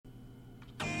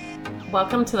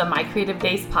Welcome to the My Creative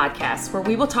Days podcast, where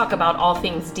we will talk about all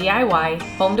things DIY,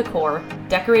 home decor,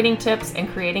 decorating tips, and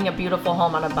creating a beautiful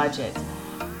home on a budget.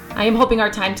 I am hoping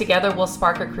our time together will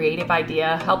spark a creative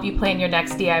idea, help you plan your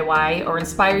next DIY, or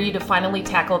inspire you to finally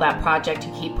tackle that project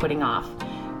you keep putting off.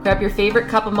 Grab your favorite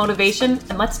cup of motivation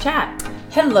and let's chat.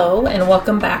 Hello, and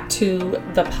welcome back to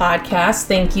the podcast.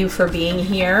 Thank you for being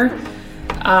here.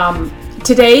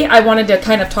 Today, I wanted to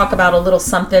kind of talk about a little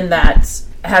something that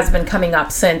has been coming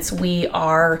up since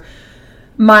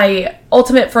my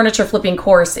Ultimate Furniture Flipping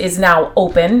course is now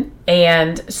open.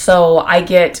 And so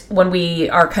when we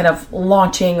are kind of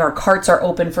launching or carts are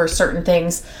open for certain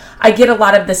things, I get a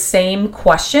lot of the same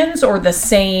questions or the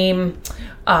same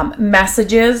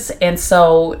messages. And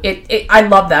so I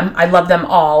love them. I love them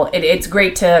all. It's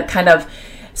great to kind of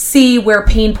see where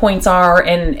pain points are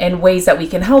and ways that we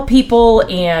can help people.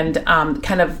 And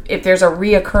kind of if there's a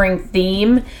reoccurring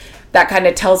theme, that kind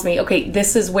of tells me, okay,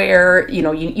 this is where,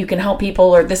 you can help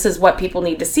people, or this is what people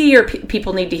need to see or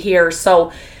people need to hear.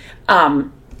 So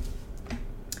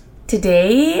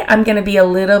today I'm going to be a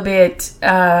little bit,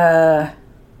 I'm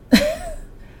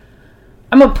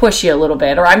going to push you a little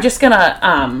bit, or we're just going to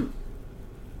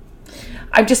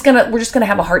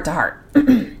have a heart to heart.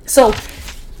 So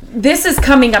this is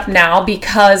coming up now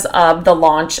because of the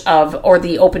launch or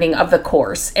the opening of the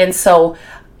course. And so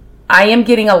I am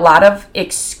getting a lot of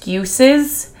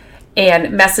excuses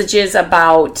and messages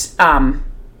with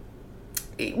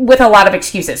a lot of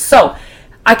excuses. So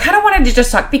I kind of wanted to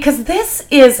just talk, because this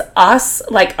is us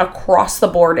like across the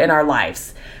board in our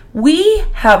lives. We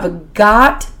have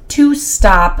got to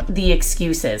stop the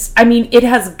excuses. I mean, it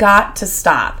has got to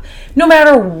stop. No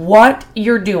matter what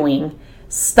you're doing,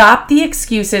 stop the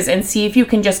excuses and see if you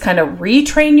can just kind of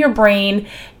retrain your brain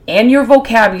and your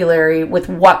vocabulary with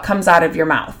what comes out of your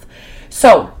mouth.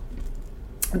 So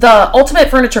the Ultimate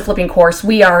Furniture Flipping course,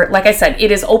 like I said, it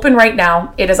is open right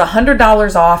now. It is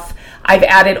 $100 off. I've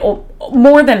added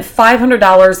more than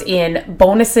 $500 in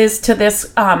bonuses to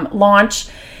this launch.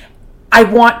 I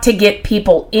want to get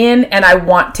people in, and I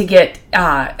want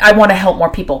to help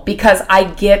more people, because I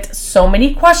get so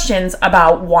many questions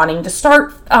about wanting to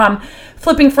start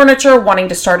flipping furniture, wanting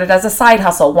to start it as a side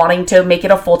hustle, wanting to make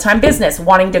it a full-time business,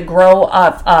 wanting to grow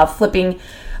a flipping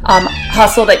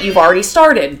hustle that you've already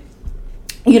started,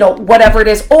 whatever it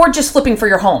is, or just flipping for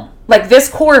your home. Like this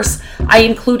course, I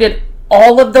included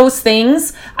all of those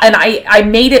things, and I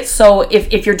made it so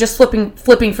if you're just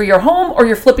flipping for your home, or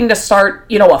you're flipping to start,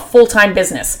 a full-time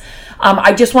business,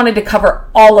 I just wanted to cover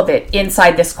all of it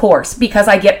inside this course, because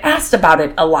I get asked about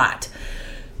it a lot.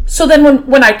 So then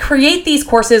when I create these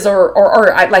courses,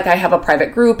 or I have a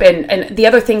private group and the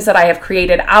other things that I have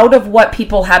created out of what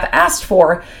people have asked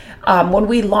for, when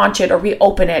we launch it or we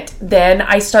open it, then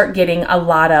I start getting a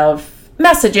lot of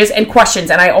messages and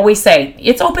questions. And I always say,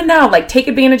 it's open now, like take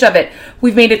advantage of it.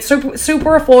 We've made it super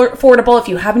affordable. If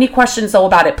you have any questions though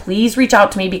about it, please reach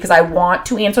out to me, because I want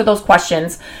to answer those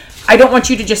questions. I don't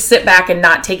want you to just sit back and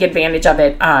not take advantage of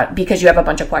it because you have a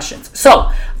bunch of questions.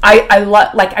 So I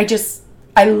love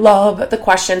the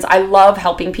questions. I love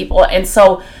helping people. And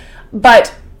so,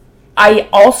 but I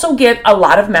also get a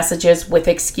lot of messages with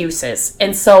excuses.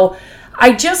 And so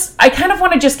I kind of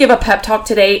want to just give a pep talk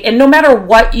today. And no matter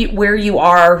where you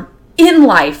are in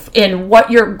life and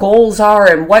what your goals are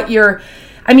and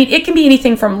it can be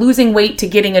anything from losing weight to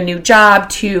getting a new job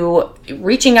to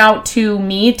reaching out to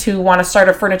me to want to start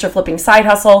a furniture flipping side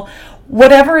hustle.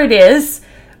 Whatever it is,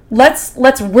 let's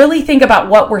really think about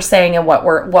what we're saying and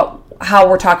how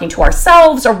we're talking to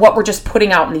ourselves, or what we're just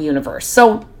putting out in the universe.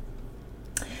 So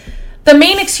the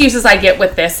main excuses I get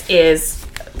with this is,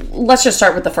 let's just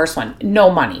start with the first one,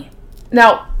 no money.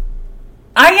 Now,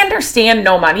 I understand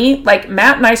no money. Like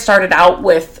Matt and I started out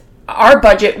with, our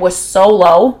budget was so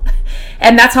low,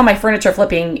 and that's how my furniture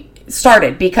flipping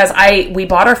started, because we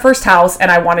bought our first house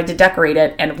and I wanted to decorate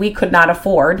it, and we could not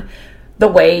afford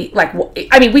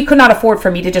we could not afford for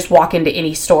me to just walk into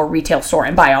any retail store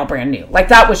and buy all brand new. Like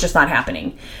that was just not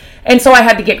happening. And so I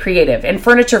had to get creative, and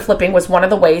furniture flipping was one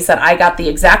of the ways that I got the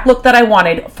exact look that I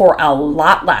wanted for a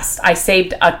lot less. I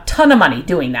saved a ton of money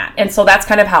doing that. And so that's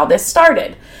kind of how this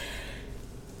started.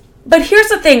 But here's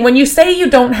the thing, when you say you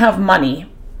don't have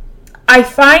money, I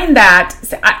find that,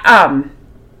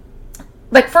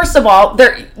 first of all,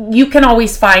 you can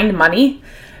always find money.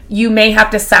 You may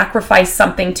have to sacrifice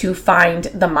something to find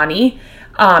the money.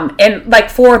 And like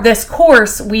for this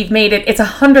course, it's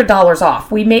 $100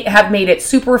 off. We have made it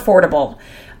super affordable.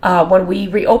 When we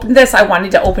reopened this, I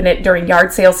wanted to open it during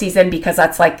yard sale season, because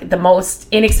that's like the most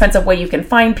inexpensive way you can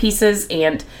find pieces,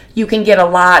 and you can get a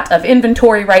lot of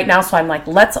inventory right now. So I'm like,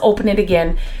 let's open it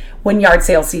again. when yard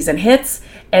sale season hits.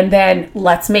 And then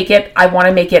I want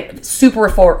to make it super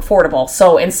affordable.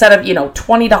 So instead of,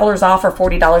 $20 off or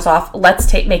 $40 off,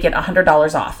 let's make it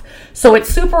 $100 off. So it's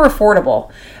super affordable.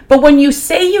 But when you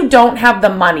say you don't have the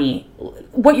money,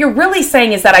 what you're really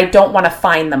saying is that I don't want to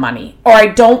find the money, or I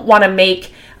don't want to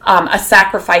make a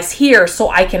sacrifice here so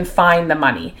I can find the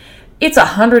money. It's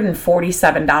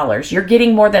 $147. You're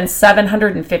getting more than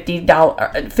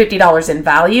 $750 in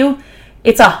value.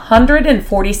 It's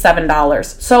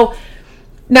 $147. So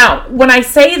now, when I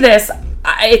say this,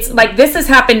 it's like this has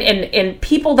happened in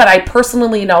people that I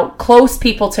personally know, close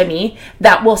people to me,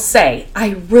 that will say,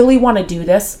 I really want to do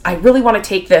this. I really want to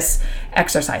take this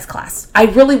exercise class. I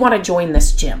really want to join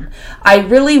this gym. I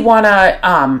really want to,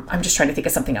 I'm just trying to think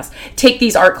of something else, take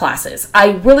these art classes.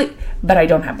 But I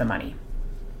don't have the money.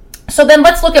 So then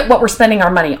let's look at what we're spending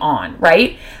our money on,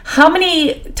 right? How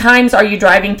many times are you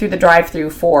driving through the drive-thru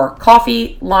for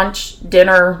coffee, lunch,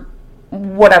 dinner,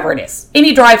 whatever it is?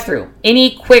 Any drive-thru,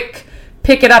 any quick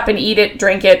pick it up and eat it,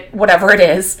 drink it, whatever it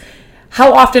is.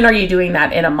 How often are you doing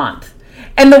that in a month?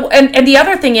 And the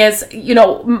other thing is,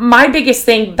 my biggest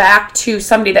thing back to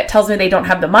somebody that tells me they don't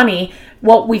have the money,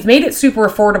 well, we've made it super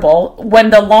affordable. When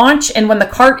the launch and when the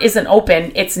cart isn't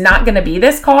open, it's not going to be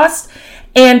this cost.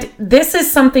 And this is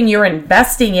something you're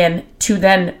investing in to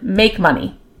then make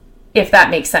money, if that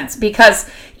makes sense. Because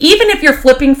even if you're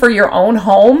flipping for your own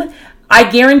home, I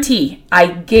guarantee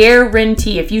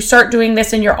if you start doing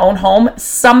this in your own home,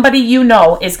 somebody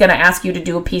is going to ask you to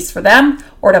do a piece for them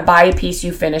or to buy a piece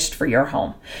you finished for your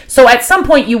home. So at some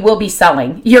point you will be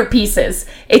selling your pieces.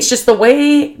 It's just the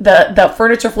way the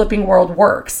furniture flipping world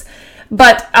works.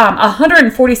 But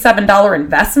 $147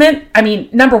 investment, I mean,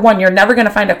 number one, you're never going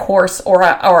to find a course or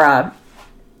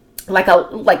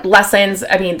like lessons.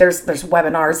 I mean, there's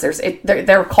webinars,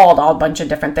 they're called all a bunch of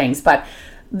different things, but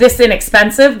this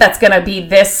inexpensive, that's going to be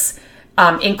this,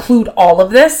 include all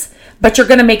of this, but you're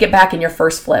going to make it back in your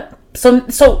first flip.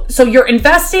 So you're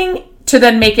investing to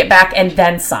then make it back and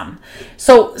then some.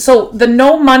 So the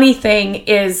no money thing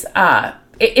is,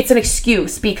 it's an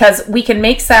excuse because we can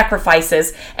make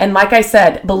sacrifices. And like I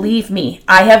said, believe me,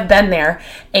 I have been there,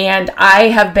 and I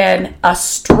have been a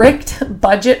strict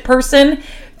budget person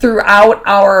throughout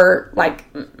our,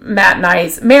 Matt and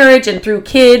I's marriage and through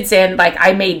kids. And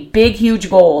I made big, huge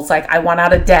goals. I want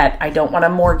out of debt. I don't want a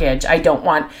mortgage. I don't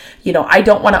want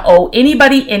to owe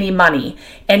anybody any money.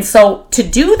 And so to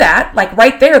do that,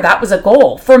 right there, that was a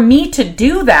goal. For me to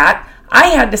do that, I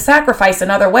had to sacrifice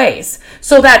in other ways.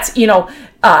 So that's,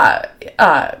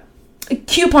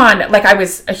 coupon, I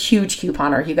was a huge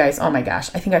couponer, you guys. Oh my gosh.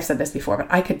 I think I've said this before, but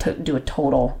I could do a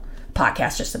total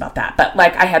podcast just about that. But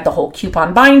I had the whole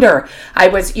coupon binder. I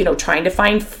was, trying to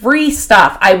find free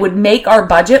stuff. I would make our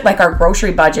budget, our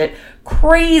grocery budget,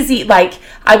 crazy.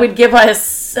 I would give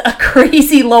us a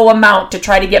crazy low amount to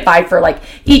try to get by for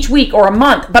each week or a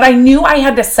month. But I knew I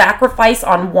had to sacrifice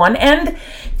on one end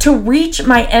to reach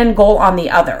my end goal on the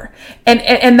other.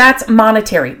 And that's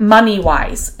monetary,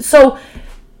 money-wise. So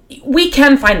we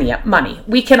can find the money.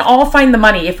 We can all find the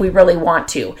money if we really want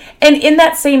to. And in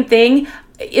that same thing,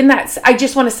 I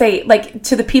just want to say,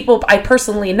 to the people I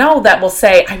personally know that will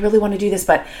say, I really want to do this,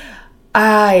 but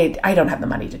I don't have the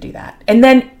money to do that. And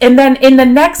then in the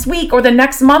next week or the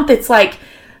next month, it's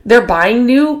they're buying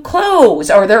new clothes,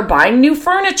 or they're buying new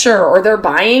furniture, or they're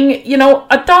buying,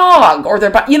 a dog, or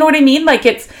they're you know what I mean?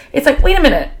 It's wait a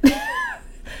minute.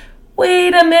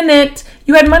 Wait a minute.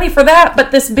 You had money for that,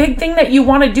 but this big thing that you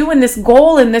want to do and this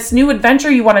goal and this new adventure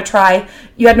you want to try,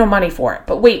 you had no money for it.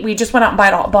 But wait, we just went out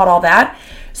and bought all that.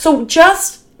 So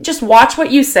just watch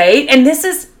what you say. And this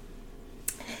is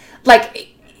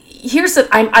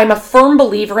I'm a firm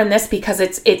believer in this because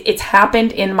it's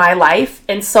happened in my life.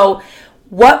 And so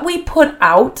what we put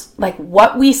out,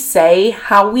 what we say,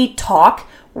 how we talk,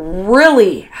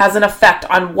 really has an effect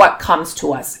on what comes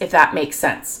to us, if that makes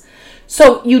sense.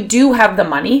 So you do have the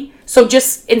money. So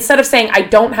just instead of saying, I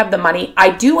don't have the money, I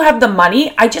do have the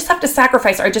money. I just have to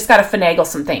sacrifice, or I just got to finagle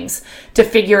some things to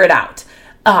figure it out.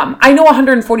 I know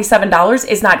 $147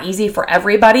 is not easy for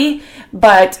everybody,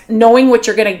 but knowing what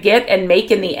you're going to get and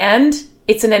make in the end,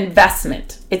 it's an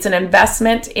investment. It's an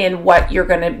investment in what you're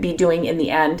going to be doing in the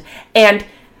end. And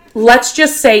let's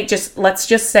just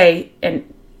say,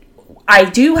 and I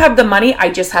do have the money. I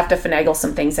just have to finagle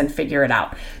some things and figure it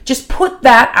out. Just put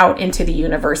that out into the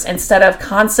universe instead of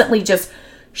constantly just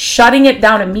shutting it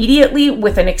down immediately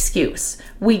with an excuse.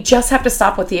 We just have to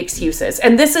stop with the excuses.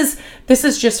 And this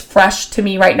is just fresh to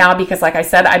me right now because, like I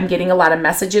said, I'm getting a lot of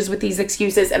messages with these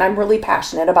excuses, and I'm really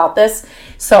passionate about this.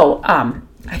 So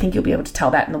I think you'll be able to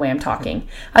tell that in the way I'm talking.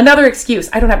 Another excuse,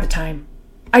 I don't have the time.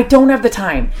 I don't have the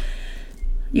time.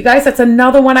 You guys, that's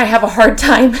another one I have a hard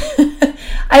time.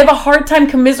 I have a hard time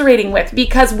commiserating with,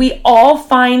 because we all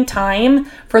find time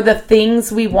for the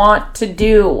things we want to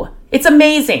do. It's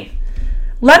amazing.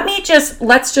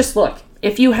 Let's just look.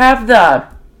 If you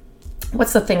have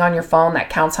what's the thing on your phone that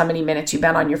counts how many minutes you've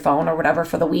been on your phone or whatever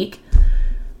for the week?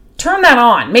 Turn that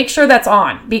on. Make sure that's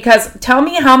on, because tell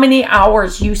me how many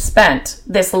hours you spent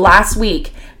this last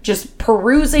week just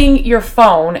perusing your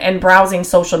phone and browsing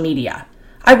social media.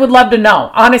 I would love to know.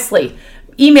 Honestly,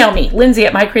 email me,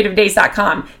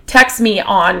 Lindsay@mycreativedays.com. Text me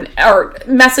or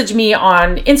message me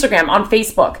on Instagram, on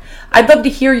Facebook. I'd love to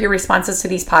hear your responses to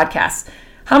these podcasts.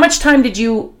 How much time did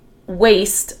you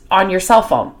waste on your cell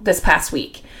phone this past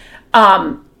week?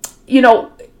 How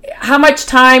much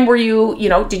time were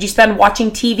did you spend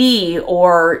watching TV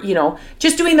or,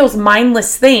 just doing those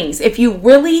mindless things? If you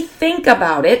really think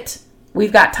about it,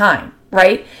 we've got time,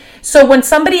 right? So when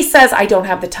somebody says, I don't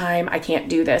have the time, I can't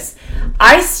do this.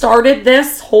 I started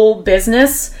this whole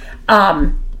business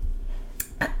after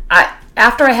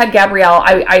I had Gabrielle.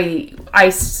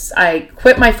 I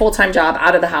quit my full-time job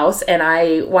out of the house, and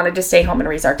I wanted to stay home and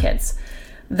raise our kids.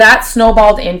 That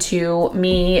snowballed into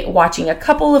me watching a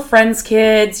couple of friends'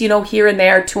 kids, here and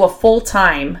there, to a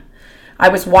full-time. I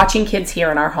was watching kids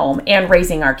here in our home and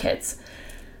raising our kids.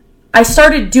 I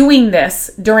started doing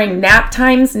this during nap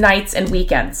times, nights, and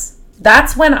weekends.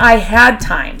 That's when I had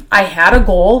time. I had a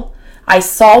goal. I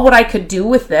saw what I could do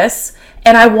with this,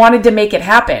 and I wanted to make it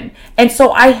happen. And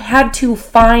so I had to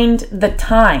find the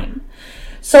time.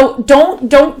 So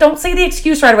don't say the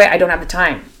excuse right away, I don't have the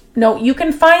time. No, you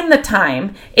can find the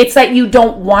time. It's that you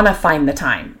don't want to find the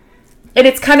time. And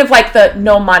it's kind of like the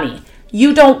no money.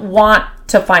 You don't want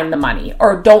to find the money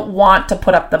or don't want to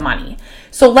put up the money.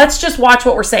 So let's just watch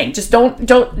what we're saying. Just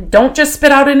don't just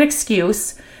spit out an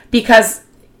excuse, because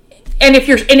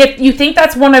if you think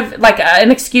that's one of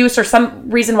an excuse or some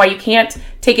reason why you can't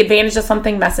take advantage of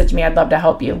something, message me. I'd love to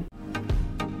help you.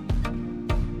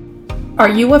 Are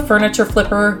you a furniture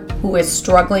flipper who is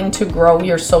struggling to grow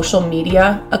your social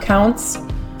media accounts?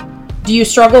 Do you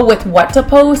struggle with what to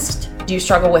post? Do you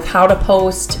struggle with how to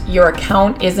post? Your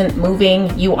account isn't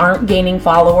moving. You aren't gaining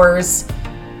followers.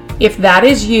 If that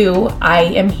is you, I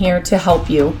am here to help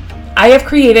you. I have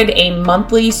created a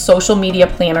monthly social media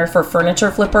planner for furniture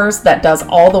flippers that does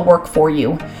all the work for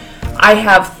you. I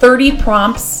have 30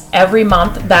 prompts every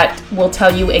month that will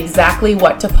tell you exactly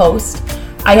what to post.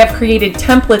 I have created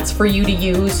templates for you to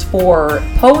use for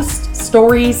posts,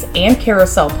 stories, and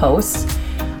carousel posts.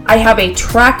 I have a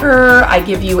tracker, I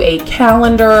give you a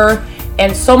calendar,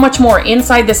 and so much more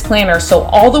inside this planner. So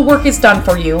all the work is done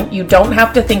for you. You don't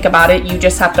have to think about it. You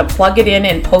just have to plug it in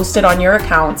and post it on your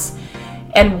accounts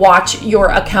and watch your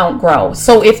account grow.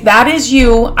 So if that is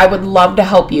you, I would love to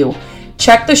help you.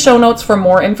 Check the show notes for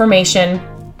more information.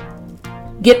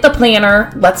 Get the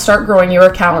planner. Let's start growing your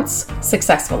accounts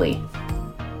successfully.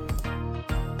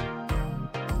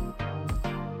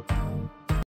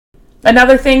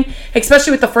 Another thing, especially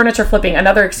with the furniture flipping,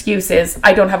 another excuse is,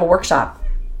 I don't have a workshop.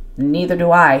 Neither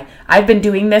do I. I've been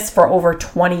doing this for over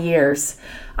 20 years.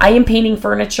 I am painting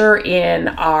furniture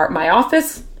in my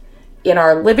office, in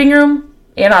our living room,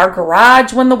 in our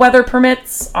garage when the weather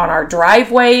permits, on our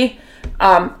driveway.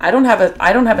 I don't have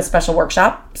a special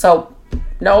workshop. So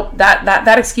nope,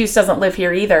 that excuse doesn't live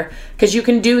here either, because you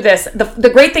can do this.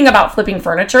 The great thing about flipping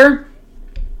furniture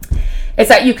is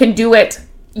that you can do it.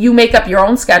 You make up your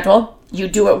own schedule. You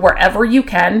do it wherever you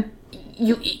can.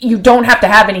 You don't have to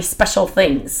have any special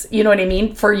things, you know what I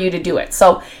mean, for you to do it.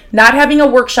 So not having a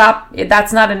workshop,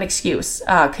 that's not an excuse,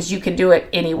 because you can do it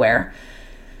anywhere.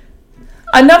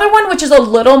 Another one, which is a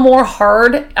little more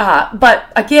hard,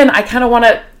 but again, I kind of want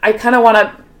to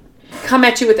come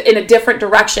at you in a different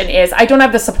direction, is I don't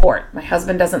have the support. My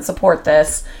husband doesn't support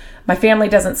this. My family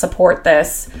doesn't support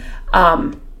this.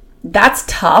 That's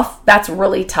tough. That's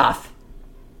really tough.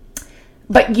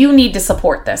 But you need to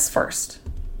support this first,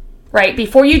 right?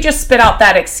 Before you just spit out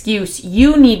that excuse,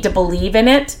 you need to believe in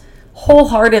it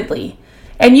wholeheartedly.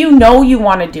 And you know you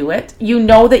want to do it. You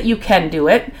know that you can do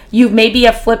it. You maybe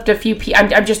have flipped a few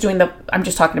I'm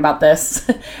just talking about this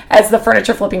as the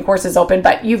furniture flipping course is open,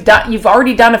 but you've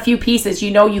already done a few pieces.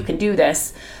 You know you can do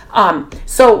this.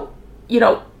 So,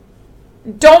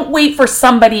 don't wait for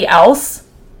somebody else.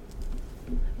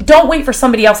 Don't wait for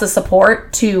somebody else's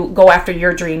support to go after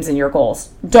your dreams and your goals.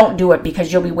 Don't do it,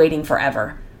 because you'll be waiting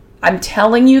forever. I'm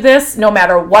telling you this, no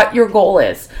matter what your goal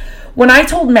is. When I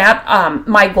told Matt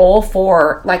my goal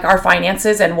for our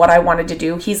finances and what I wanted to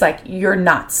do, he's like, you're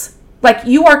nuts.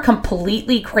 You are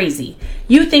completely crazy.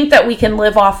 You think that we can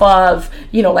live off of,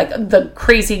 the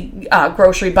crazy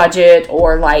grocery budget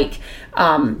or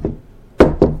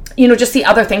just the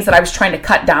other things that I was trying to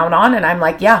cut down on. And I'm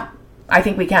like, yeah, I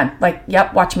think we can. Like,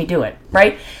 yep, watch me do it,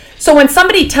 right? So when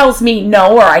somebody tells me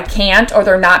no, or I can't, or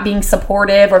they're not being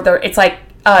supportive, or it's like,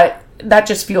 that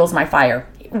just fuels my fire.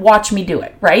 Watch me do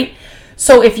it, right?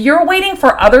 So if you're waiting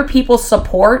for other people's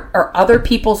support, or other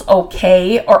people's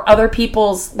okay, or other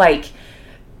people's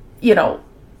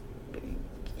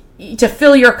to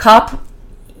fill your cup,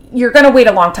 you're going to wait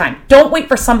a long time. Don't wait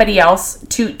for somebody else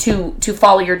to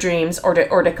follow your dreams or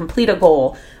to complete a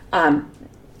goal.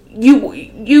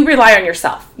 You rely on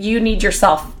yourself. You need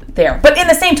yourself there. But in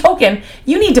the same token,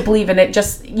 you need to believe in it.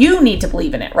 You need to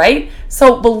believe in it, right?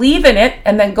 So believe in it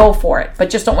and then go for it. But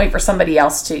just don't wait for somebody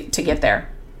else to get there.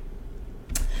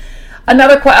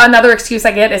 Another excuse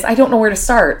I get is, I don't know where to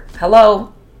start.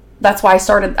 Hello. That's why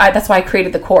that's why I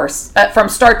created the course from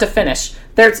start to finish.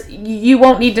 You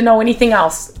won't need to know anything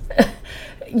else.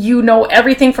 You know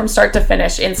everything from start to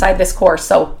finish inside this course.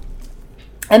 So,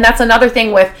 and that's another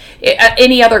thing with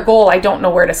any other goal. I don't know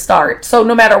where to start. So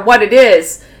no matter what it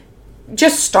is,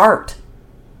 just start.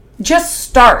 Just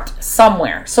start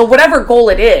somewhere. So whatever goal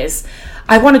it is,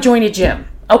 I want to join a gym.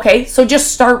 Okay, so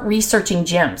just start researching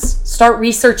gyms. Start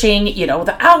researching,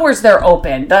 the hours they're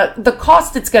open, the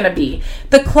cost it's going to be,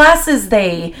 the classes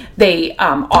they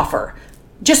offer.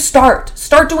 Just start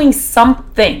doing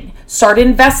something. Start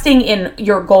investing in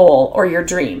your goal or your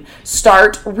dream.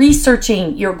 Start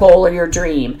researching your goal or your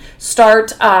dream.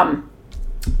 Start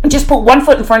just put one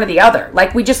foot in front of the other.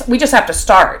 Like we just have to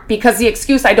start, because the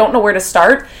excuse, I don't know where to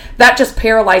start, that just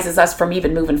paralyzes us from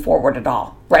even moving forward at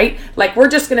all, right? Like we're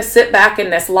just going to sit back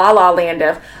in this la-la land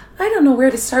of, I don't know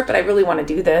where to start, but I really want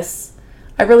to do this.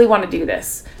 I really want to do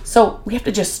this. So we have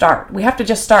to just start.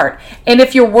 And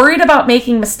if you're worried about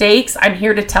making mistakes, I'm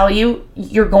here to tell you,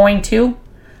 you're going to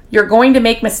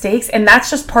make mistakes, and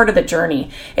that's just part of the journey.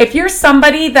 If you're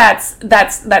somebody that's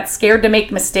scared to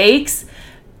make mistakes,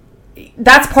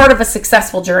 that's part of a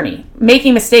successful journey.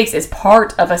 Making mistakes is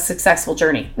part of a successful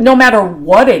journey, no matter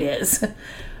what it is.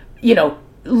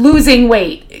 Losing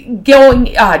weight, getting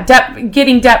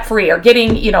debt free, or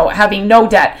having no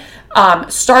debt,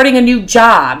 starting a new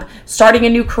job, starting a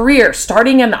new career,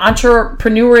 starting an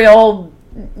entrepreneurial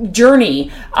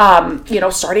journey,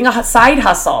 starting a side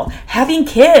hustle, having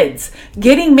kids,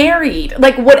 getting married,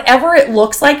 like whatever it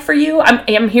looks like for you, I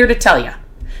am here to tell you.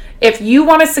 If you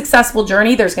want a successful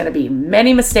journey, there's going to be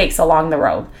many mistakes along the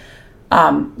road.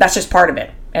 That's just part of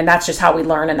it. And that's just how we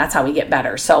learn, and that's how we get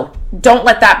better. So don't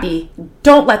let that be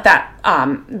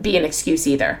an excuse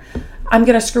either. I'm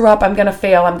going to screw up. I'm going to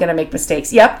fail. I'm going to make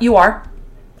mistakes. Yep, you are.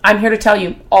 I'm here to tell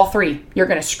you all three. You're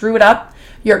going to screw it up.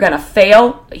 You're going to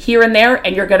fail here and there,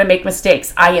 and you're going to make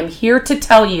mistakes. I am here to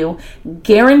tell you,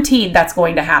 guaranteed that's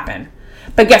going to happen.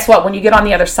 But guess what? When you get on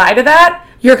the other side of that,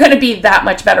 you're going to be that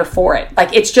much better for it.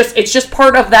 Like it's just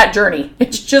part of that journey.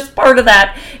 It's just part of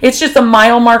that. It's just a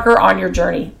mile marker on your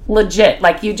journey. Legit.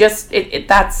 Like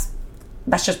that's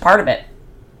just part of it.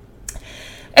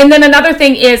 And then another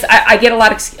thing is I get a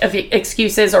lot of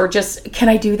excuses, or just, can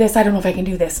I do this? I don't know if I can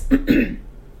do this.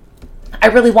 I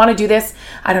really want to do this.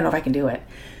 I don't know if I can do it.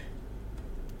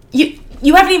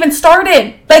 You haven't even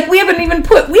started. Like we haven't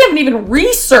even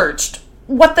researched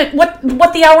what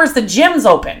the hours the gym's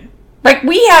open. Like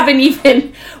we haven't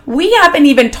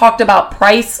even talked about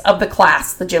price of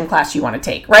the gym class you want to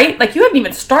take, right? Like you haven't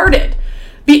even started.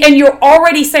 And you're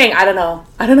already saying, I don't know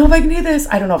if I can do this.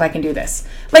 I don't know if I can do this.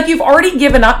 Like you've already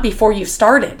given up before you've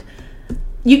started.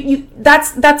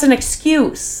 That's an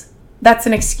excuse. That's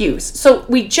an excuse. So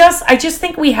I just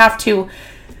think we have to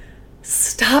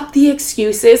stop the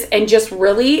excuses and just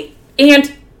really,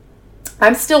 and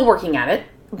I'm still working at it,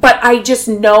 but I just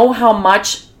know how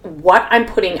much what I'm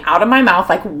putting out of my mouth,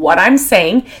 like what I'm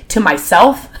saying to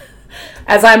myself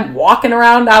as I'm walking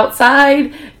around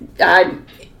outside,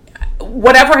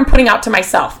 whatever I'm putting out to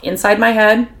myself inside my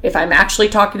head, if I'm actually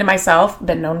talking to myself,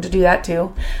 been known to do that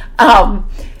too,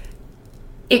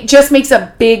 it just makes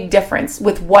a big difference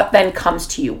with what then comes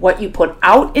to you. What you put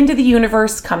out into the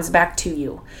universe comes back to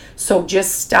you. So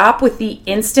just stop with the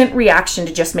instant reaction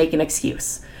to just make an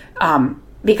excuse.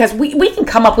 Because we can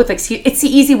come up with excuse. It's the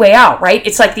easy way out, right?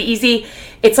 It's like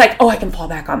oh, I can fall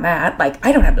back on that. Like,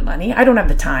 I don't have the money. I don't have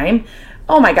the time.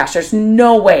 Oh my gosh, there's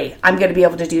no way I'm going to be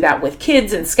able to do that with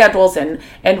kids and schedules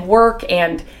and work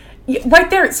and right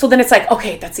there. So then it's like,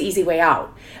 okay, that's the easy way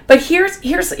out. But here's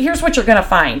what you're going to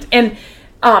find. And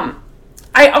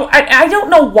I don't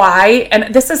know why,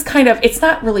 and this is kind of, it's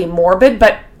not really morbid,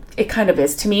 but it kind of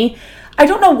is to me. I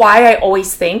don't know why I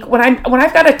always think when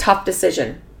I've got a tough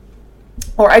decision,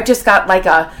 or I just got like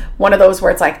one of those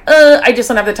where it's like, I just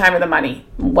don't have the time or the money,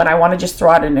 when I want to just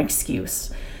throw out an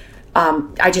excuse.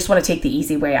 I just want to take the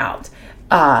easy way out.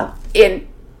 And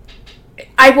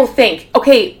I will think,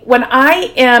 okay, when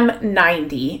I am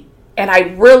 90 and I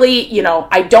really,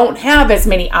 I don't have as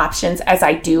many options as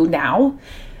I do now,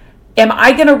 am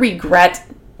I going to regret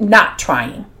not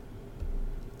trying?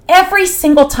 Every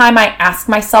single time I ask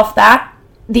myself that,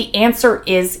 the answer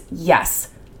is yes.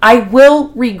 I will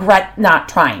regret not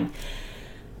trying.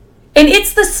 And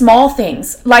it's the small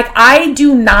things. Like, I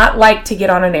do not like to get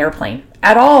on an airplane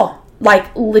at all.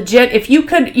 Like, legit, if you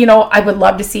could, I would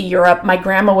love to see Europe. My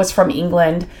grandma was from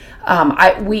England. Matt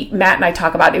and I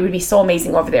talk about it would be so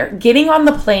amazing over there. Getting on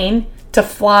the plane to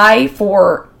fly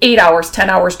for 8 hours, 10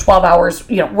 hours, 12 hours,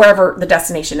 wherever the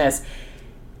destination is,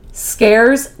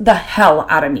 scares the hell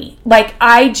out of me. Like,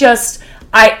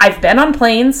 I've been on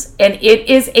planes, and it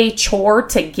is a chore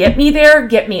to get me there,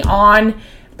 get me on.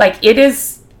 Like, it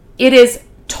is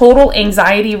total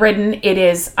anxiety ridden. It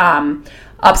is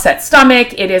upset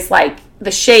stomach. It is like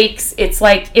the shakes. It's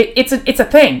like it's a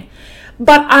thing.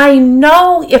 But I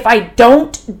know if I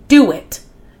don't do it,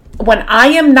 when I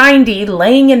am 90,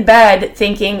 laying in bed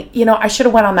thinking, I should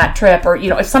have went on that trip, or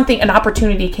if an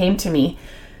opportunity came to me,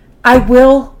 I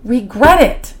will regret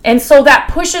it. And so that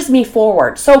pushes me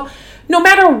forward. So no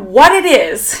matter what it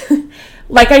is,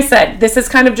 like I said, this is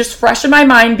kind of just fresh in my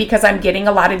mind because I'm getting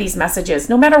a lot of these messages.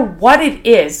 No matter what it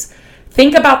is,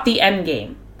 think about the end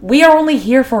game. We are only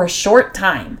here for a short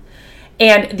time.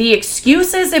 And the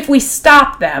excuses, if we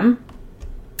stop them,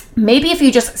 maybe if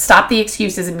you just stop the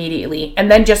excuses immediately and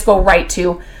then just go right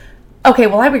to, okay,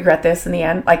 well, I regret this in the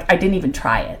end. Like, I didn't even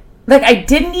try it. Like, I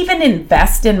didn't even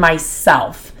invest in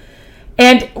myself.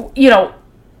 And,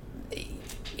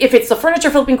 if it's the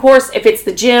furniture flipping course, if it's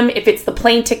the gym, if it's the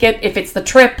plane ticket, if it's the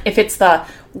trip, if it's the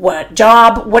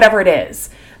job, whatever it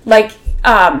is, like,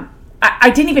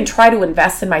 I didn't even try to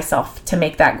invest in myself to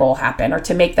make that goal happen, or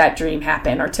to make that dream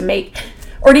happen, or to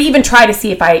even try to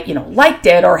see if I, liked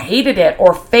it or hated it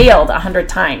or failed 100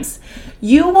 times.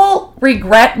 You will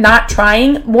regret not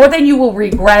trying more than you will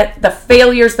regret the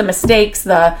failures, the mistakes,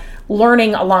 the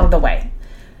learning along the way.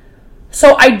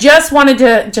 So I just wanted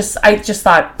to I just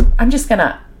thought,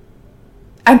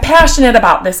 I'm passionate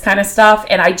about this kind of stuff.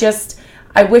 And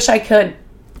I wish I could,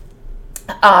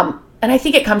 and I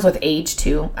think it comes with age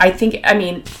too.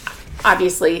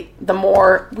 Obviously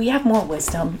we have more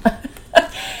wisdom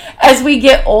as we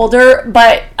get older,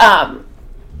 but,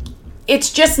 it's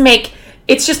just made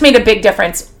a big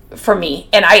difference for me.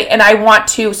 And I want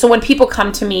to, so when people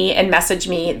come to me and message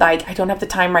me, like, I don't have the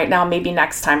time right now, maybe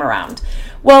next time around.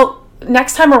 Well,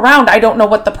 next time around, I don't know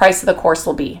what the price of the course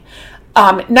will be.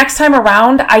 Next time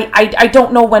around, I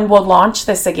don't know when we'll launch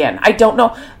this again. I don't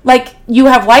know. Like, you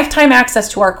have lifetime access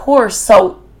to our course,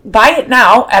 so buy it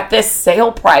now at this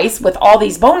sale price with all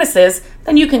these bonuses,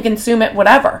 then you can consume it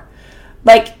whatever.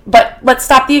 Like, but let's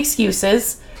stop the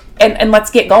excuses and let's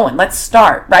get going. Let's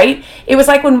start, right? It was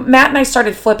like when Matt and I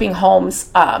started flipping homes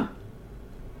by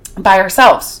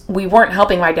ourselves. We weren't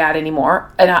helping my dad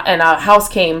anymore, and a house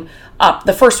came up,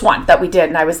 the first one that we did,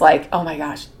 and I was like, oh my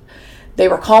gosh, they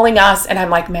were calling us, and I'm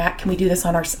like, Matt, can we do this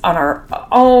on our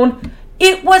own?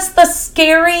 It was the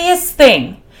scariest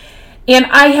thing. And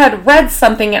I had read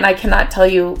something, and I cannot tell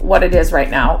you what it is right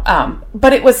now,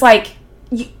 but it was like,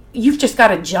 you've just got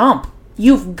to jump.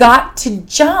 You've got to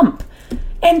jump.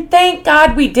 And thank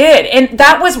God we did. And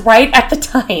that was right at the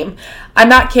time. I'm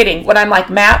not kidding. When I'm like,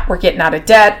 Matt, we're getting out of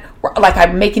debt.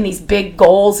 I'm making these big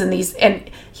goals and he's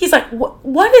like,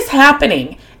 what is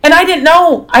happening? And I didn't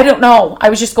know. I don't know. I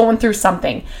was just going through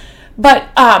something. But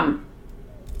I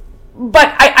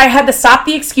had to stop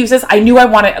the excuses. I knew I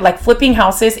wanted, like, flipping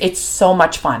houses. It's so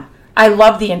much fun. I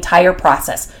love the entire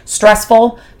process.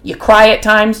 Stressful. You cry at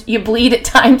times. You bleed at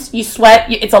times. You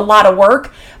sweat. It's a lot of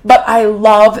work. But I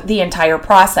love the entire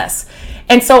process.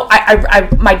 And so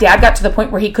my dad got to the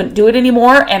point where he couldn't do it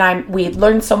anymore, and we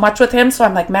learned so much with him. So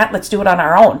I'm like, Matt, let's do it on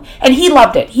our own. And he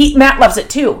loved it. Matt loves it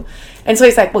too. And so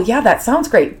he's like, well, yeah, that sounds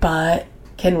great, but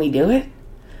can we do it?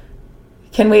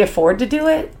 Can we afford to do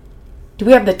it? Do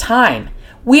we have the time?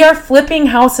 We are flipping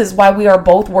houses while we are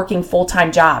both working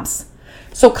full-time jobs.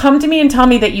 So come to me and tell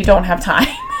me that you don't have time.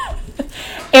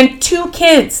 And 2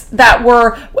 kids that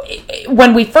were,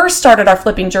 when we first started our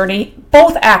flipping journey,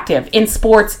 both active in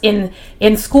sports, in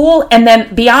school, and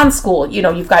then beyond school.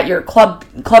 You've got your club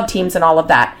teams and all of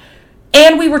that.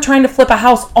 And we were trying to flip a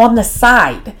house on the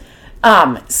side.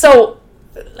 So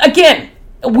again,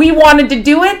 we wanted to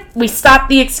do it. We stopped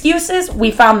the excuses.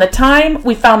 We found the time.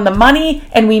 We found the money,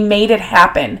 and we made it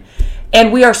happen.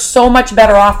 And we are so much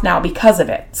better off now because of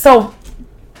it. So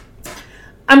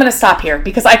I'm going to stop here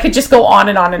because I could just go on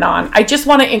and on and on. I just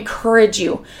want to encourage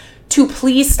you to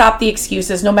please stop the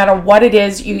excuses, no matter what it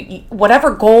is,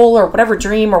 whatever goal or whatever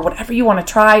dream or whatever you want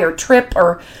to try or trip,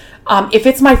 or if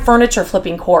it's my furniture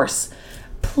flipping course,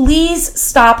 please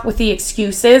stop with the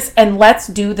excuses and let's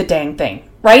do the dang thing,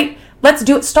 right? Let's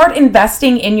do it. Start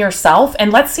investing in yourself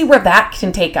and let's see where that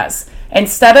can take us,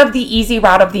 instead of the easy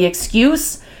route of the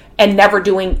excuse and never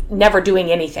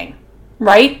doing anything,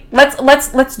 right?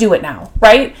 Let's do it now,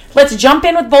 right? Let's jump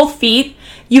in with both feet.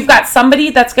 You've got somebody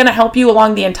that's going to help you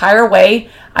along the entire way.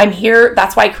 I'm here.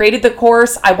 That's why I created the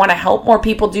course. I want to help more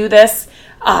people do this.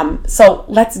 So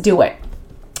let's do it.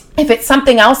 If it's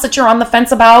something else that you're on the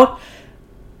fence about,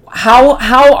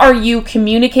 how are you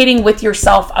communicating with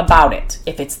yourself about it?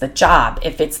 If it's the job,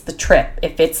 if it's the trip,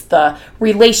 if it's the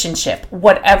relationship,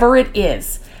 whatever it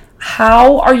is,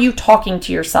 how are you talking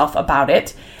to yourself about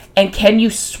it? And can you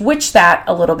switch that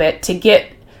a little bit to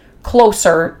get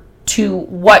closer to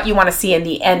what you want to see in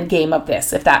the end game of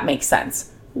this, if that makes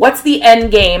sense? What's the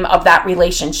end game of that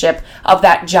relationship, of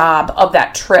that job, of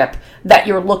that trip that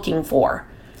you're looking for?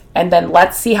 And then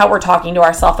let's see how we're talking to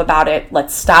ourselves about it.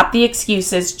 Let's stop the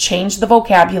excuses, change the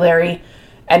vocabulary,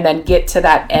 and then get to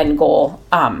that end goal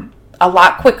a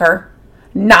lot quicker.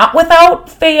 Not without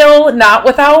fail, not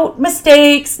without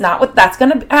mistakes, that's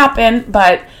going to happen,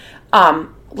 but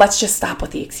let's just stop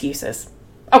with the excuses.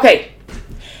 Okay,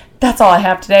 that's all I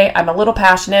have today. I'm a little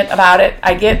passionate about it.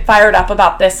 I get fired up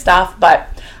about this stuff, but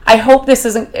I hope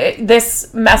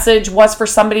this message was for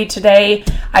somebody today.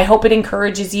 I hope it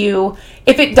encourages you.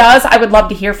 If it does, I would love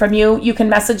to hear from you. You can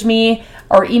message me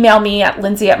or email me at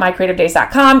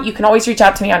lindsay@mycreativedays.com. You can always reach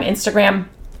out to me on Instagram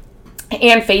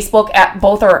and Facebook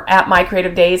both are at My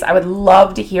Creative Days. I would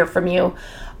love to hear from you.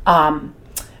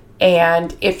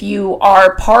 And if you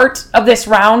are part of this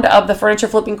round of the furniture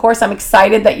flipping course, I'm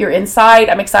excited that you're inside.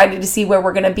 I'm excited to see where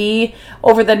we're going to be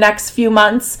over the next few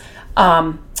months.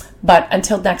 But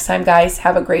until next time, guys,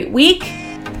 have a great week,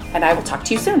 and I will talk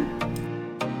to you soon.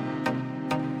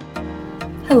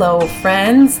 Hello,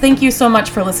 friends. Thank you so much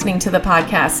for listening to the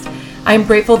podcast. I'm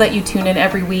grateful that you tune in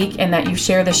every week and that you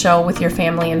share the show with your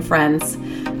family and friends.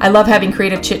 I love having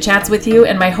creative chit chats with you,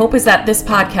 and my hope is that this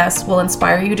podcast will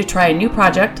inspire you to try a new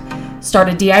project, start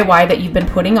a DIY that you've been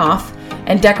putting off,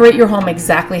 and decorate your home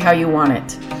exactly how you want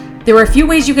it. There are a few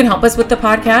ways you can help us with the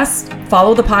podcast.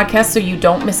 Follow the podcast so you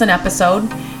don't miss an episode.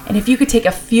 And if you could take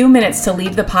a few minutes to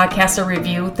leave the podcast a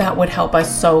review, that would help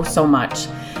us so much.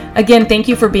 Again, thank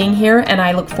you for being here, and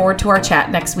I look forward to our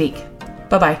chat next week.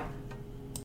 Bye-bye.